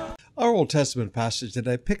Our Old Testament passage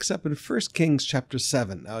today picks up in 1 Kings chapter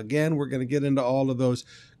 7. Now again, we're going to get into all of those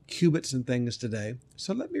cubits and things today.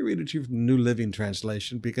 So let me read it to you from the New Living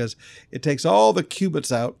Translation because it takes all the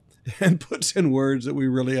cubits out and puts in words that we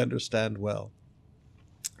really understand well.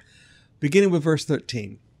 Beginning with verse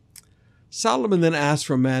 13. Solomon then asked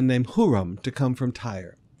for a man named Huram to come from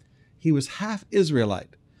Tyre. He was half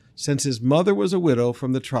Israelite, since his mother was a widow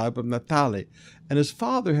from the tribe of Naphtali, and his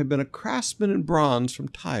father had been a craftsman in bronze from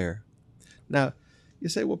Tyre. Now, you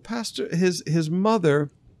say, well, Pastor, his mother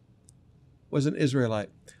was an Israelite.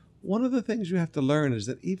 One of the things you have to learn is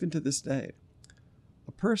that even to this day,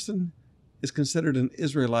 a person is considered an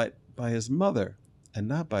Israelite by his mother and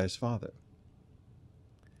not by his father.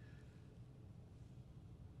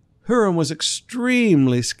 Huram was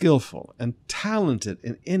extremely skillful and talented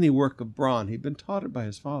in any work of bronze. He'd been taught it by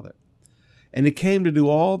his father. And he came to do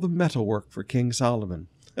all the metal work for King Solomon.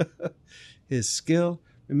 His skill,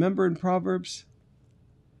 remember in Proverbs,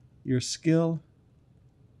 your skill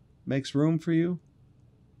makes room for you.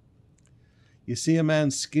 You see a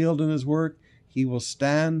man skilled in his work, he will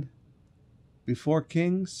stand before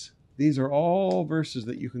kings. These are all verses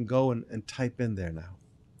that you can go and type in there now.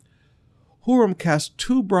 Huram cast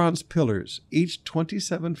 2 bronze pillars, each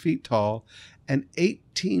 27 feet tall and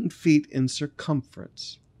 18 feet in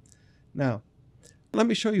circumference. Now, let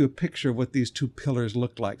me show you a picture of what these 2 pillars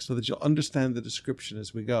look like so that you'll understand the description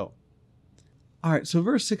as we go. All right, so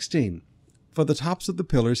verse 16. For the tops of the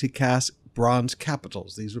pillars, he cast bronze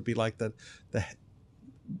capitals. These would be like the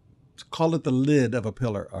call it the lid of a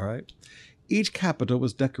pillar, all right? Each capital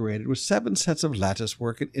was decorated with 7 sets of lattice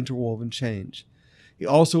work and interwoven change. He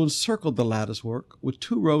also encircled the lattice work with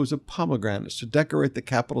 2 rows of pomegranates to decorate the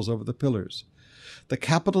capitals over the pillars. The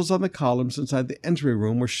capitals on the columns inside the entry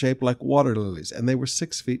room were shaped like water lilies, and they were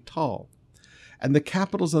 6 feet tall. And the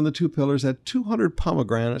capitals on the 2 pillars had 200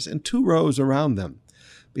 pomegranates in 2 rows around them,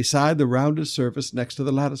 beside the rounded surface next to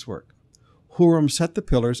the lattice work. Huram set the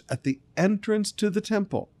pillars at the entrance to the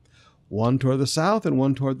temple, one toward the south and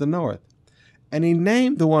one toward the north. And he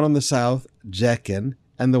named the one on the south Jachin,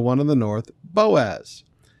 and the one on the north, Boaz.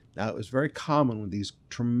 Now, it was very common with these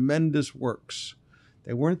tremendous works.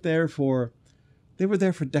 They were there for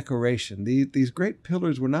decoration. These great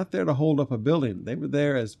pillars were not there to hold up a building. They were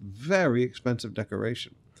there as very expensive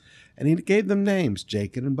decoration. And he gave them names,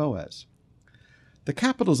 Jachin and Boaz. The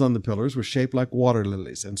capitals on the pillars were shaped like water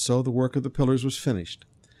lilies, and so the work of the pillars was finished.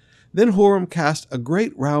 Then Huram cast a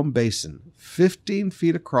great round basin, 15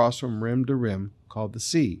 feet across from rim to rim, called the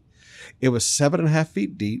sea. It was 7.5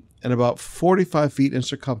 feet deep and about 45 feet in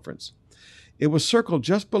circumference. It was circled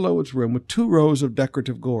just below its rim with 2 rows of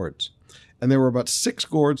decorative gourds, and there were about 6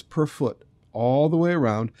 gourds per foot all the way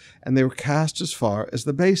around, and they were cast as far as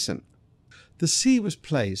the basin. The sea was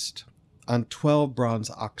placed on 12 bronze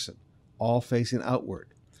oxen, all facing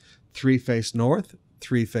outward. 3 faced north,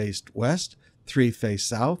 3 faced west, 3 faced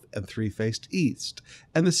south, and 3 faced east,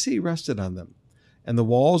 and the sea rested on them. And the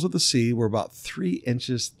walls of the sea were about 3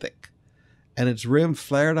 inches thick, and its rim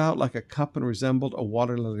flared out like a cup and resembled a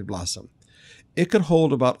water lily blossom. It could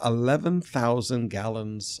hold about 11,000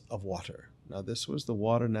 gallons of water. Now, this was the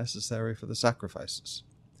water necessary for the sacrifices.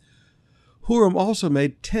 Huram also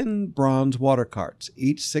made 10 bronze water carts,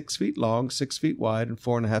 each 6 feet long, 6 feet wide, and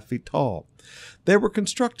 4.5 feet tall. They were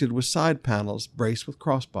constructed with side panels braced with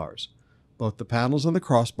crossbars. Both the panels and the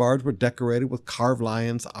crossbars were decorated with carved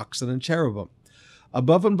lions, oxen, and cherubim.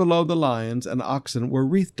 Above and below the lions and oxen were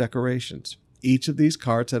wreath decorations. Each of these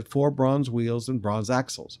carts had 4 bronze wheels and bronze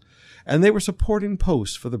axles, and they were supporting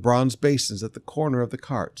posts for the bronze basins at the corner of the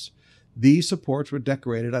carts. These supports were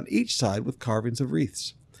decorated on each side with carvings of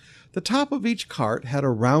wreaths. The top of each cart had a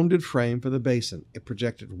rounded frame for the basin. It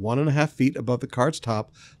projected 1.5 feet above the cart's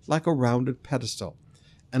top like a rounded pedestal,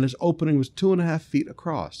 and its opening was 2.5 feet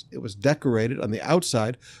across. It was decorated on the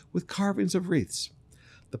outside with carvings of wreaths.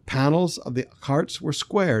 The panels of the carts were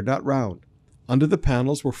square, not round. Under the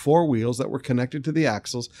panels were 4 wheels that were connected to the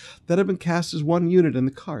axles that had been cast as one unit in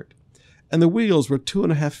the cart. And the wheels were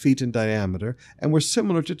 2.5 feet in diameter and were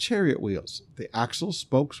similar to chariot wheels. The axles,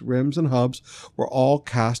 spokes, rims, and hubs were all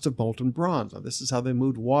cast of molten bronze. Now, this is how they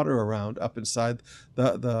moved water around up inside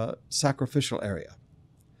the sacrificial area.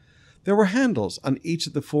 There were handles on each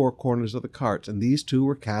of the 4 corners of the carts, and these 2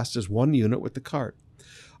 were cast as one unit with the cart.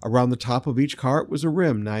 Around the top of each cart was a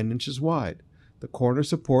rim 9 inches wide. The corner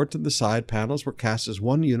supports and the side panels were cast as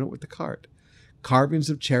one unit with the cart. Carvings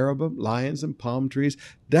of cherubim, lions, and palm trees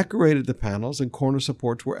decorated the panels and corner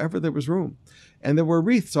supports wherever there was room, and there were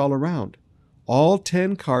wreaths all around. All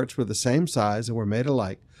 10 carts were the same size and were made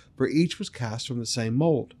alike, for each was cast from the same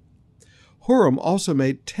mold. Huram also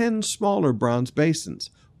made 10 smaller bronze basins,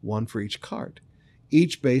 one for each cart.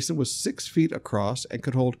 Each basin was 6 feet across and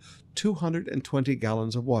could hold 220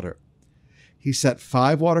 gallons of water. He set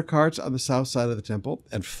 5 water carts on the south side of the temple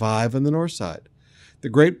and 5 on the north side. The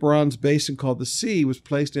great bronze basin called the Sea was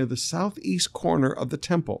placed near the southeast corner of the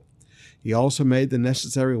temple. He also made the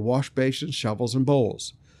necessary wash basins, shovels, and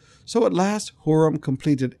bowls. So at last Huram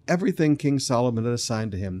completed everything King Solomon had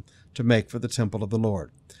assigned to him to make for the temple of the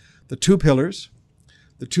Lord. The 2 pillars,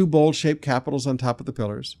 the 2 bowl-shaped capitals on top of the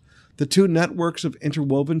pillars, the 2 networks of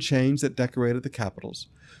interwoven chains that decorated the capitals,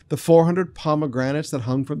 the 400 pomegranates that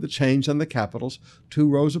hung from the chains on the capitals, 2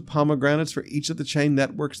 rows of pomegranates for each of the chain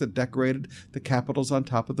networks that decorated the capitals on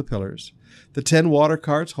top of the pillars, the 10 water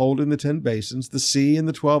carts holding the 10 basins, the sea and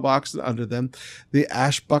the 12 oxen under them, the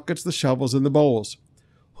ash buckets, the shovels, and the bowls.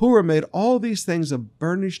 Huram made all these things of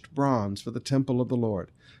burnished bronze for the temple of the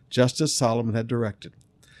Lord, just as Solomon had directed.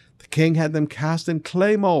 The king had them cast in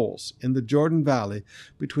clay molds in the Jordan Valley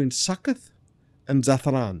between Succoth and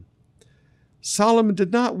Zatharan. Solomon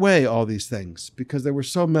did not weigh all these things, because there were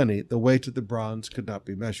so many, the weight of the bronze could not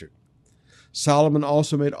be measured. Solomon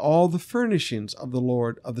also made all the furnishings of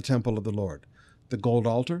the temple of the Lord, the gold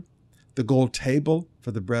altar, the gold table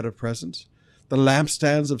for the bread of presence, the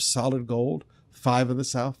lampstands of solid gold, 5 on the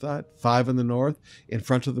south side, 5 on the north, in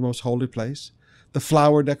front of the most holy place, the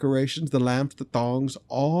flower decorations, the lamps, the thongs,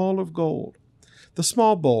 all of gold, the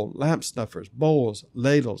small bowl, lamp snuffers, bowls,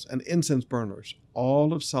 ladles, and incense burners,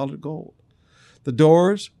 all of solid gold. The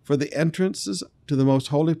doors for the entrances to the most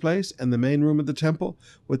holy place and the main room of the temple,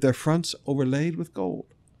 with their fronts overlaid with gold.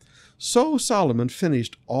 So Solomon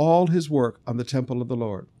finished all his work on the temple of the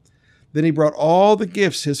Lord. Then he brought all the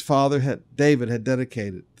gifts his father David had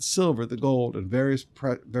dedicated, the silver, the gold, and various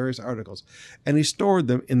articles, and he stored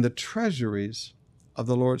them in the treasuries of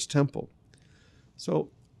the Lord's temple. So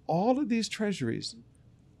all of these treasuries,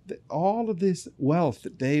 all of this wealth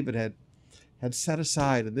that David had set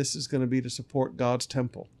aside, and this is going to be to support God's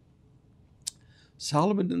temple.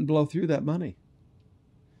 Solomon didn't blow through that money.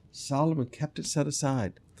 Solomon kept it set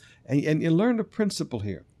aside. And you learn a principle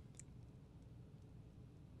here.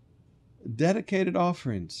 Dedicated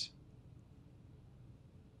offerings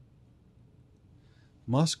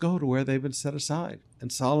must go to where they've been set aside,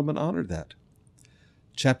 and Solomon honored that.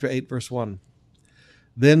 Chapter 8, verse 1.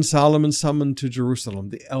 Then Solomon summoned to Jerusalem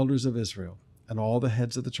the elders of Israel and all the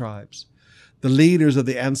heads of the tribes, the leaders of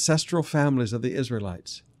the ancestral families of the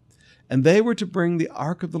Israelites, and they were to bring the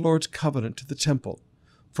ark of the Lord's covenant to the temple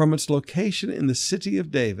from its location in the city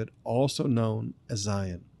of David, also known as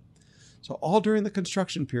Zion. So all during the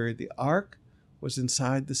construction period, the ark was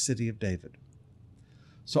inside the city of David.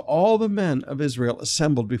 So all the men of Israel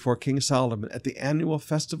assembled before King Solomon at the annual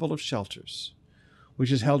Festival of Shelters,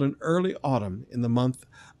 which is held in early autumn in the month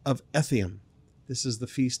of Ethiam. This is the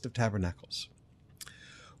Feast of Tabernacles.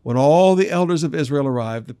 When all the elders of Israel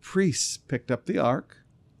arrived, the priests picked up the ark.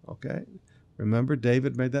 Okay, remember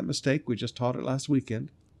David made that mistake. We just taught it last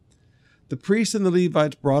weekend. The priests and the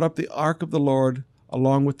Levites brought up the ark of the Lord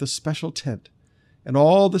along with the special tent and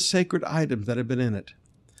all the sacred items that had been in it.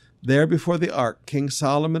 There before the ark, King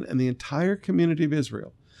Solomon and the entire community of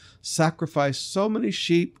Israel sacrificed so many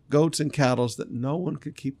sheep, goats, and cattle that no one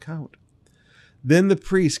could keep count. Then the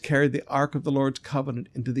priests carried the ark of the Lord's covenant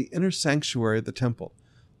into the inner sanctuary of the temple,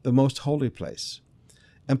 the most holy place,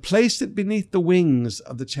 and placed it beneath the wings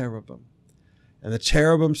of the cherubim. And the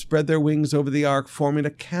cherubim spread their wings over the ark, forming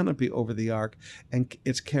a canopy over the ark and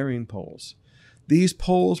its carrying poles. These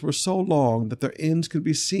poles were so long that their ends could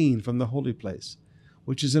be seen from the holy place,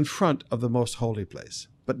 which is in front of the most holy place,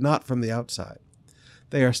 but not from the outside.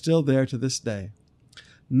 They are still there to this day.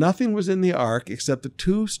 Nothing was in the ark except the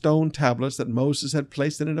 2 stone tablets that Moses had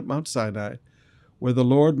placed in it at Mount Sinai, where the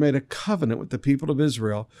Lord made a covenant with the people of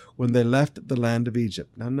Israel when they left the land of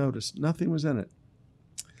Egypt. Now notice, nothing was in it.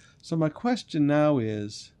 So my question now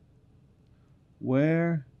is,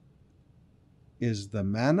 where is the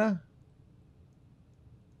manna?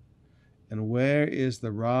 And where is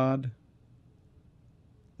the rod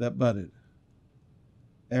that budded?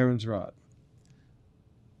 Aaron's rod.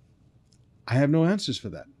 I have no answers for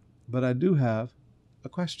that, but I do have a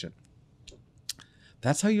question.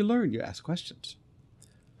 That's how you learn. You ask questions.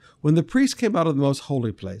 When the priests came out of the most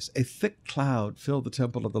holy place, a thick cloud filled the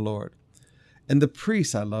temple of the Lord. And the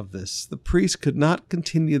priests, I love this, the priests could not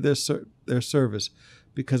continue their service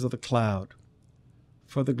because of the cloud.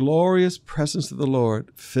 For the glorious presence of the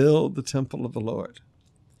Lord filled the temple of the Lord.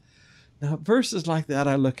 Now, verses like that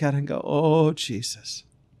I look at and go, oh, Jesus,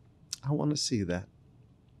 I want to see that.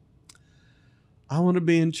 I want to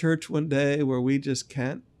be in church one day where we just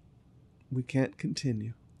can't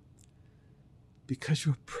continue. because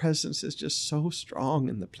your presence is just so strong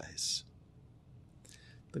in the place.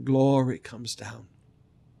 The glory comes down.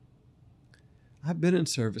 I've been in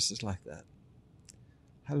services like that.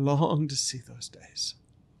 I long to see those days.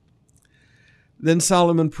 Then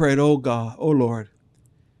Solomon prayed, "O God, O Lord,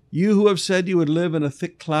 you who have said you would live in a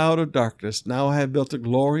thick cloud of darkness, now I have built a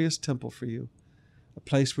glorious temple for you, a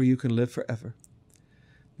place where you can live forever."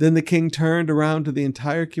 Then the king turned around to the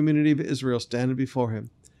entire community of Israel standing before him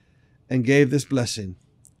and gave this blessing.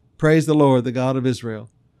 "Praise the Lord, the God of Israel,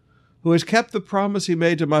 who has kept the promise he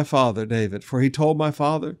made to my father David. For he told my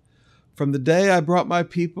father, 'From the day I brought my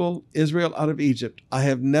people Israel out of Egypt, I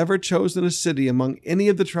have never chosen a city among any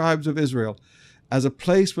of the tribes of Israel as a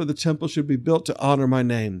place where the temple should be built to honor my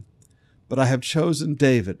name. But I have chosen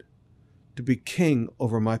David to be king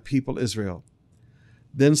over my people Israel.'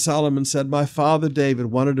 Then Solomon said, 'My father David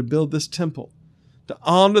wanted to build this temple to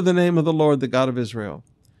honor the name of the Lord, the God of Israel.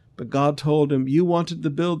 But God told him, you wanted to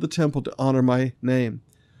build the temple to honor my name.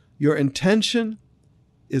 Your intention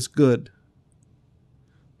is good,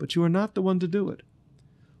 but you are not the one to do it.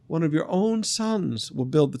 One of your own sons will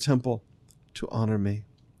build the temple to honor me.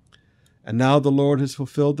 And now the Lord has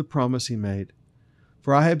fulfilled the promise he made.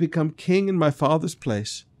 For I have become king in my father's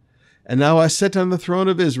place, and now I sit on the throne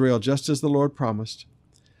of Israel, just as the Lord promised.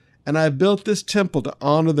 And I have built this temple to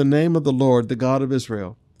honor the name of the Lord, the God of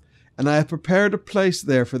Israel. And I have prepared a place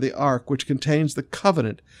there for the ark, which contains the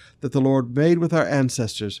covenant that the Lord made with our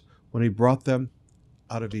ancestors when he brought them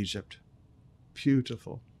out of Egypt."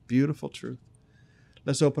 Beautiful, beautiful truth.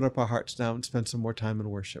 Let's open up our hearts now and spend some more time in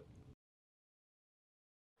worship.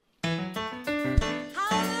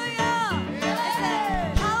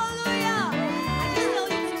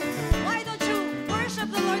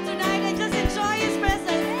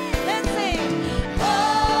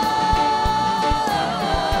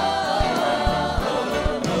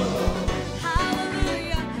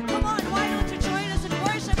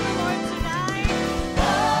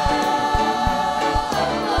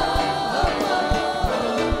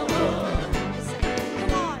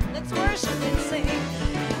 Come on.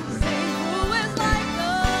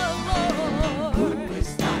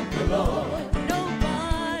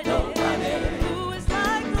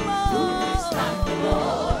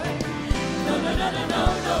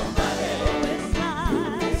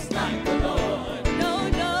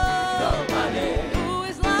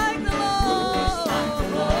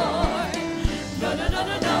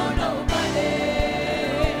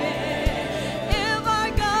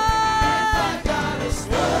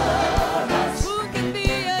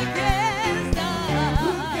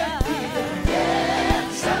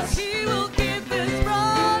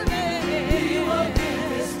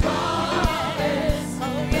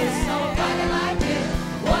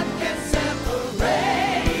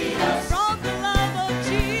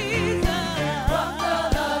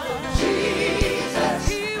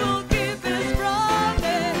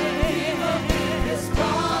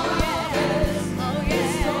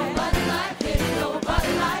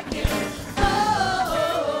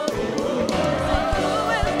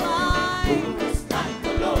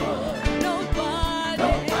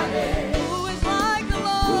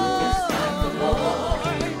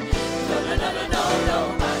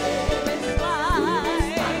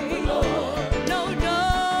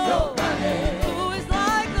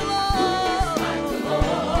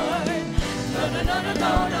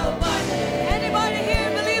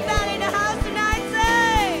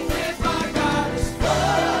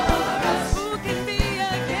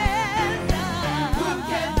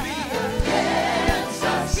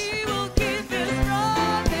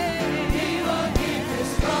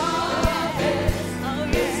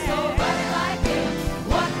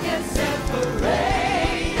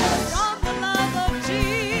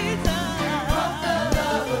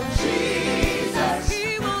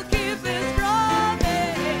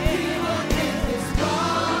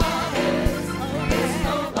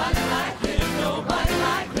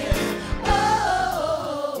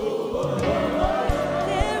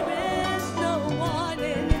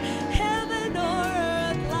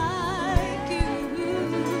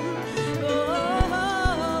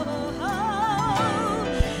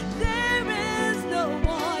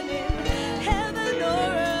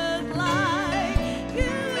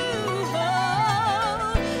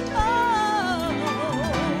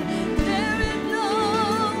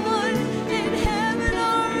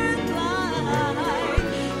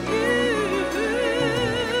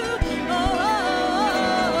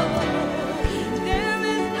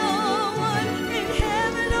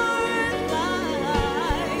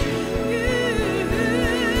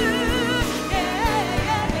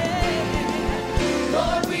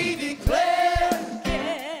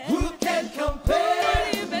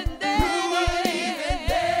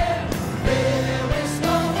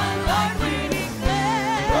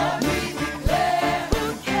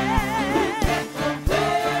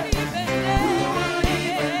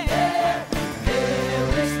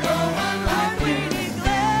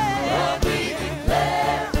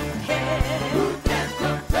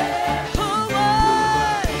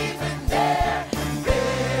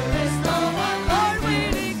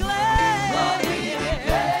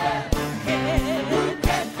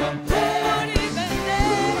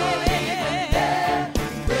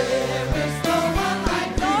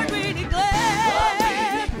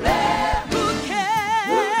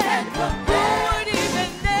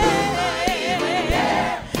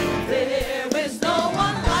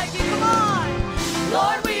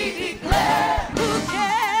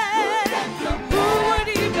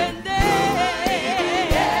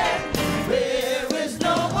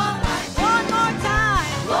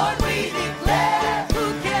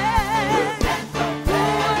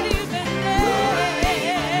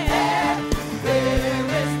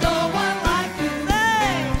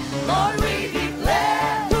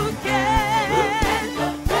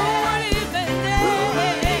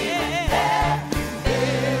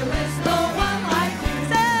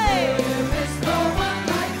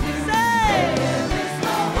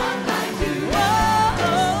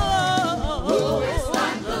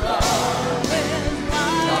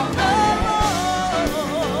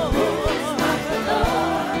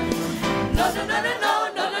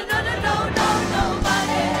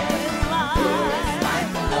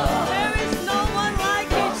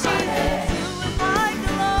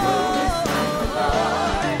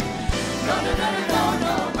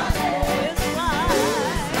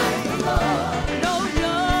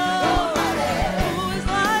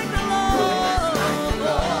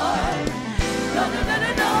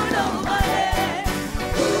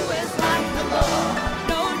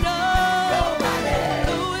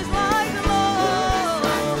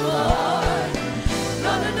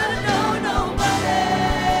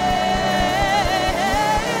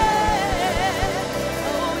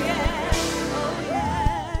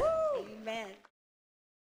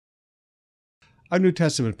 Our New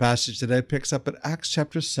Testament passage today picks up at Acts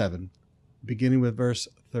chapter 7, beginning with verse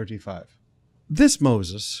 35. This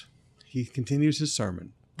Moses, he continues his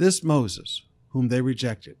sermon, this Moses, whom they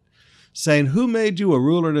rejected, saying, who made you a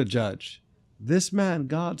ruler and a judge? This man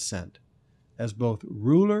God sent as both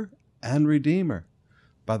ruler and redeemer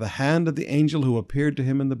by the hand of the angel who appeared to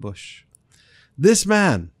him in the bush. This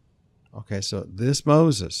man, okay, so this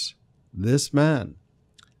Moses, this man,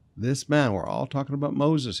 we're all talking about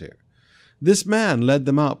Moses here. This man led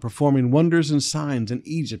them out, performing wonders and signs in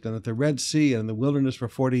Egypt and at the Red Sea and in the wilderness for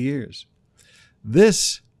 40 years.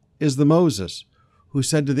 This is the Moses who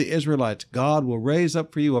said to the Israelites, God will raise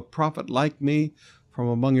up for you a prophet like me from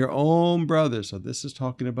among your own brothers. So this is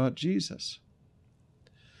talking about Jesus.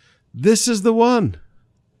 This is the one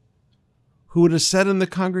who would have said in the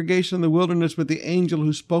congregation in the wilderness with the angel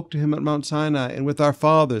who spoke to him at Mount Sinai and with our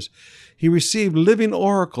fathers, he received living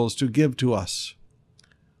oracles to give to us.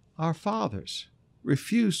 Our fathers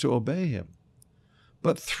refused to obey him,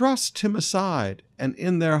 but thrust him aside, and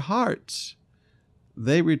in their hearts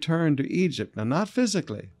they returned to Egypt. Now, not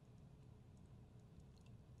physically,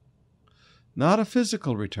 not a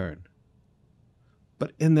physical return,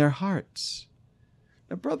 but in their hearts.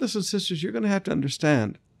 Now, brothers and sisters, you're going to have to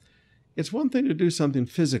understand, it's one thing to do something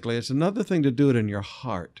physically, it's another thing to do it in your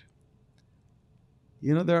heart.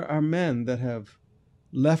 You know, there are men that have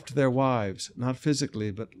left their wives, not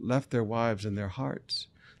physically, but left their wives in their hearts.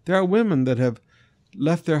 There are women that have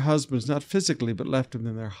left their husbands, not physically, but left them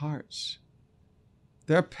in their hearts.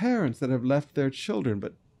 There are parents that have left their children,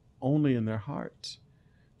 but only in their hearts.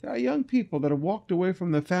 There are young people that have walked away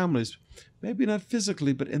from their families, maybe not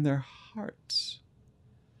physically, but in their hearts.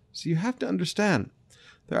 So you have to understand,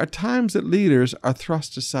 there are times that leaders are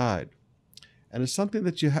thrust aside. And it's something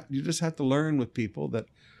that you just have to learn with people, that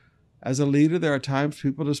as a leader, there are times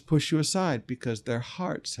people just push you aside because their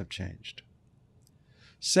hearts have changed.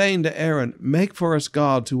 Saying to Aaron, make for us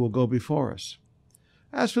gods who will go before us.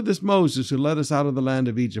 As for this Moses who led us out of the land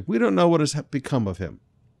of Egypt, we don't know what has become of him.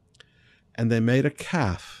 And they made a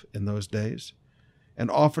calf in those days and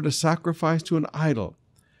offered a sacrifice to an idol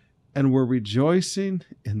and were rejoicing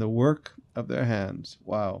in the work of their hands.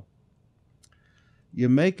 Wow. You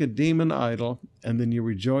make a demon idol, and then you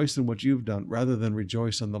rejoice in what you've done rather than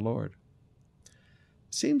rejoice in the Lord.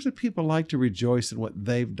 It seems that people like to rejoice in what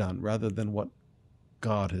they've done rather than what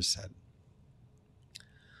God has said.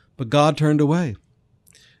 But God turned away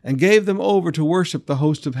and gave them over to worship the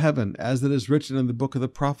host of heaven, as it is written in the book of the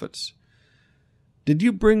prophets. Did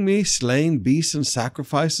you bring me slain beasts and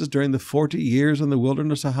sacrifices during the 40 years in the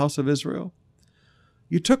wilderness, O house of Israel?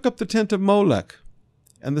 You took up the tent of Molech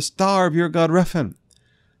and the star of your god Rephan,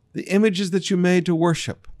 the images that you made to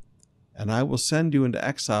worship, and I will send you into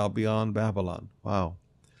exile beyond Babylon. Wow.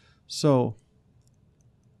 So,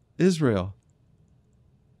 Israel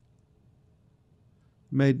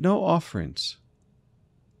made no offerings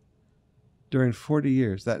during 40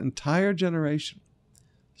 years. That entire generation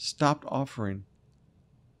stopped offering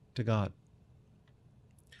to God.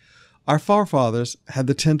 Our forefathers had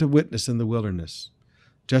the tent of witness in the wilderness,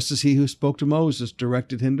 just as he who spoke to Moses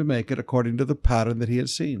directed him to make it according to the pattern that he had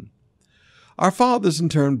seen. Our fathers in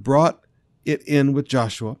turn brought it in with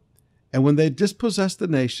Joshua, and when they dispossessed the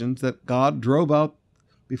nations that God drove out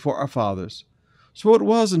before our fathers, so it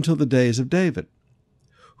was until the days of David,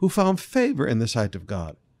 who found favor in the sight of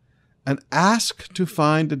God, and asked to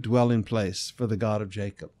find a dwelling place for the God of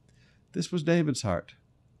Jacob. This was David's heart.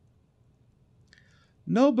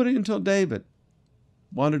 Nobody until David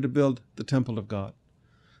wanted to build the temple of God.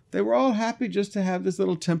 They were all happy just to have this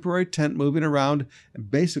little temporary tent moving around,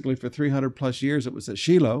 and basically for 300 plus years it was at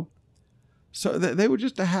Shiloh. So they were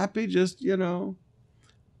just happy,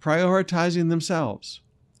 prioritizing themselves,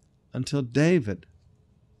 until David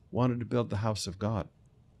wanted to build the house of God.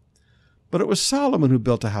 But it was Solomon who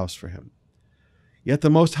built a house for him. Yet the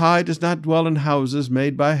Most High does not dwell in houses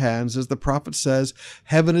made by hands, as the prophet says,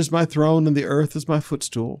 heaven is my throne and the earth is my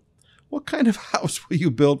footstool. What kind of house will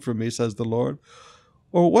you build for me, says the Lord?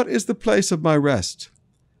 Or what is the place of my rest?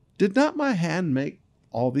 Did not my hand make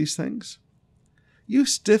all these things? You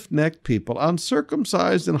stiff-necked people,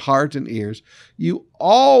 uncircumcised in heart and ears, you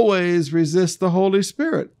always resist the Holy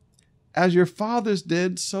Spirit. As your fathers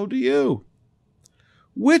did, so do you.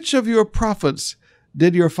 Which of your prophets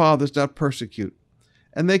did your fathers not persecute?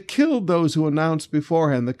 And they killed those who announced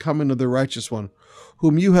beforehand the coming of the righteous one,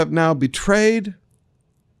 whom you have now betrayed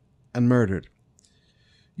and murdered.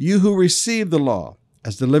 You who received the law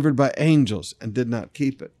as delivered by angels and did not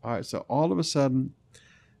keep it. All right, so all of a sudden,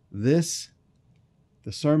 the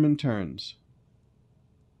sermon turns.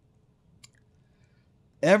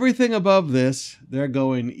 Everything above this, they're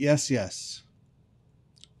going, yes, yes.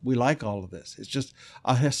 We like all of this. It's just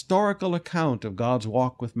a historical account of God's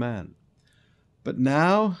walk with man. But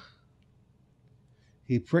now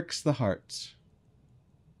he pricks the hearts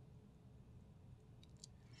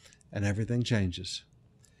and everything changes.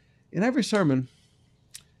 In every sermon,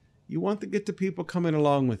 you want to get the people coming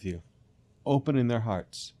along with you, opening their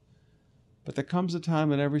hearts. But there comes a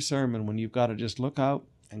time in every sermon when you've got to just look out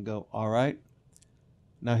and go, all right,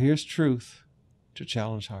 now here's truth to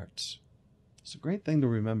challenge hearts. It's a great thing to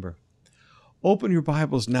remember. Open your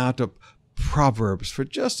Bibles now to Proverbs for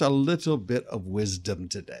just a little bit of wisdom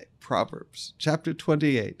today. Proverbs chapter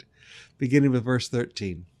 28, beginning with verse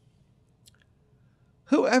 13.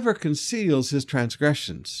 Whoever conceals his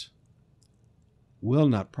transgressions will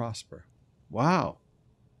not prosper. Wow.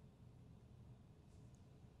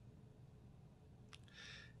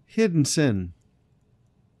 Hidden sin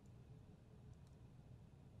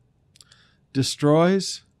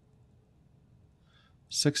destroys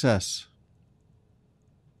success.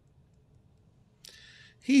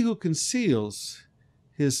 He who conceals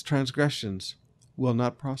his transgressions will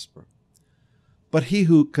not prosper. But he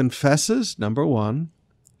who confesses, number one,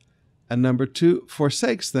 and number two,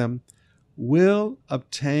 forsakes them, will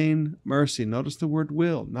obtain mercy. Notice the word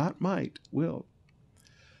will, not might, will.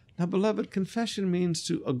 Now, beloved, confession means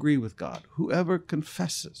to agree with God. Whoever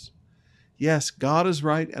confesses, yes, God is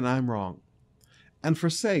right and I'm wrong, and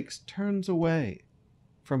forsakes, turns away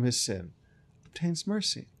from his sin, obtains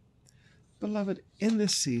mercy. Beloved, in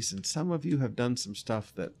this season, some of you have done some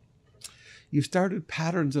stuff that you've started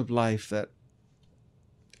patterns of life that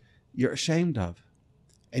you're ashamed of,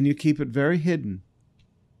 and you keep it very hidden.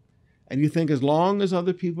 And you think, as long as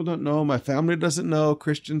other people don't know, my family doesn't know,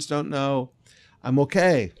 Christians don't know, I'm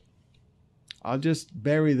okay. I'll just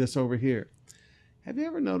bury this over here. Have you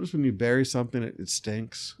ever noticed when you bury something, it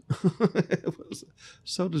stinks?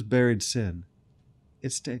 So does buried sin.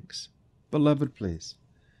 It stinks. Beloved, please,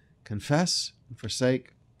 confess and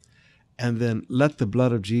forsake, and then let the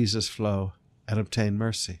blood of Jesus flow and obtain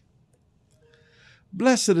mercy.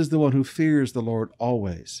 Blessed is the one who fears the Lord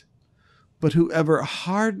always, but whoever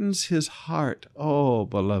hardens his heart, oh,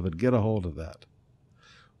 beloved, get a hold of that,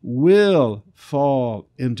 will fall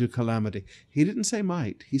into calamity. He didn't say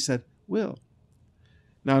might, he said will.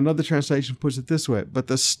 Now, another translation puts it this way, but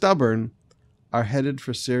the stubborn are headed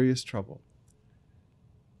for serious trouble.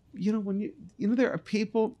 There are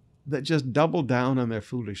people that just double down on their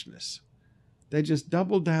foolishness. They just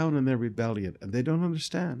double down on their rebellion, and they don't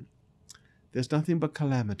understand. There's nothing but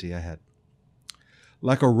calamity ahead.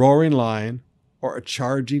 Like a roaring lion or a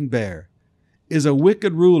charging bear is a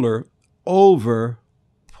wicked ruler over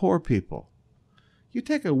poor people. You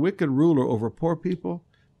take a wicked ruler over poor people,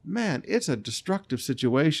 man, it's a destructive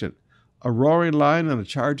situation. A roaring lion and a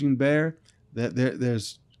charging bear,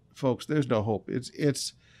 there's no hope.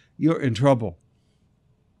 You're in trouble.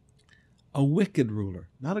 A wicked ruler,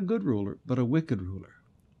 not a good ruler, but a wicked ruler.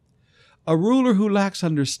 A ruler who lacks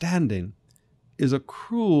understanding is a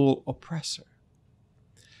cruel oppressor.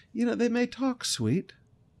 They may talk sweet,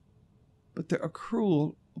 but they're a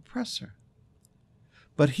cruel oppressor.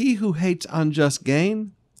 But he who hates unjust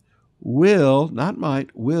gain will, not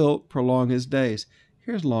might, will prolong his days.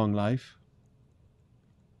 Here's long life.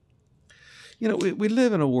 We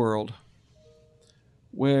live in a world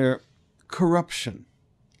where corruption,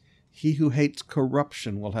 he who hates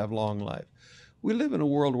corruption will have long life. We live in a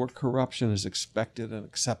world where corruption is expected and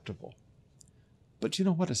acceptable. But you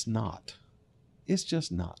know what? It's not. It's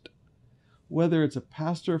just not. Whether it's a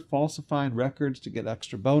pastor falsifying records to get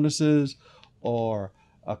extra bonuses, or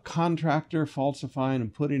a contractor falsifying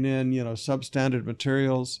and putting in, substandard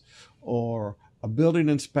materials, or a building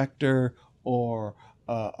inspector, or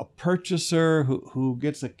a purchaser who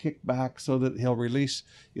gets a kickback so that he'll release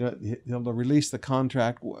the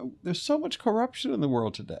contract. There's so much corruption in the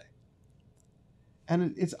world today.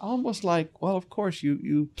 And it's almost like, well, of course,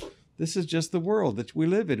 this is just the world that we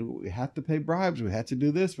live in. We have to pay bribes. We have to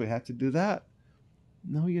do this. We have to do that.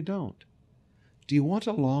 No, you don't. Do you want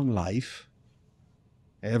a long life?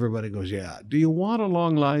 Everybody goes, yeah. Do you want a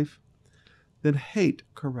long life? Then hate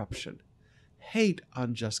corruption. Hate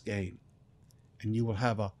unjust gain. And you will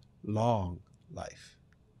have a long life.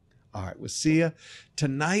 All right, we'll see you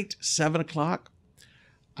tonight, 7 o'clock.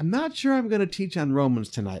 I'm not sure I'm going to teach on Romans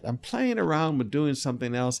tonight. I'm playing around with doing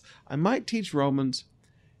something else. I might teach Romans,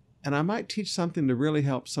 and I might teach something to really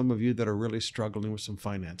help some of you that are really struggling with some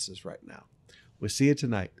finances right now. We'll see you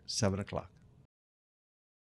tonight, 7 o'clock.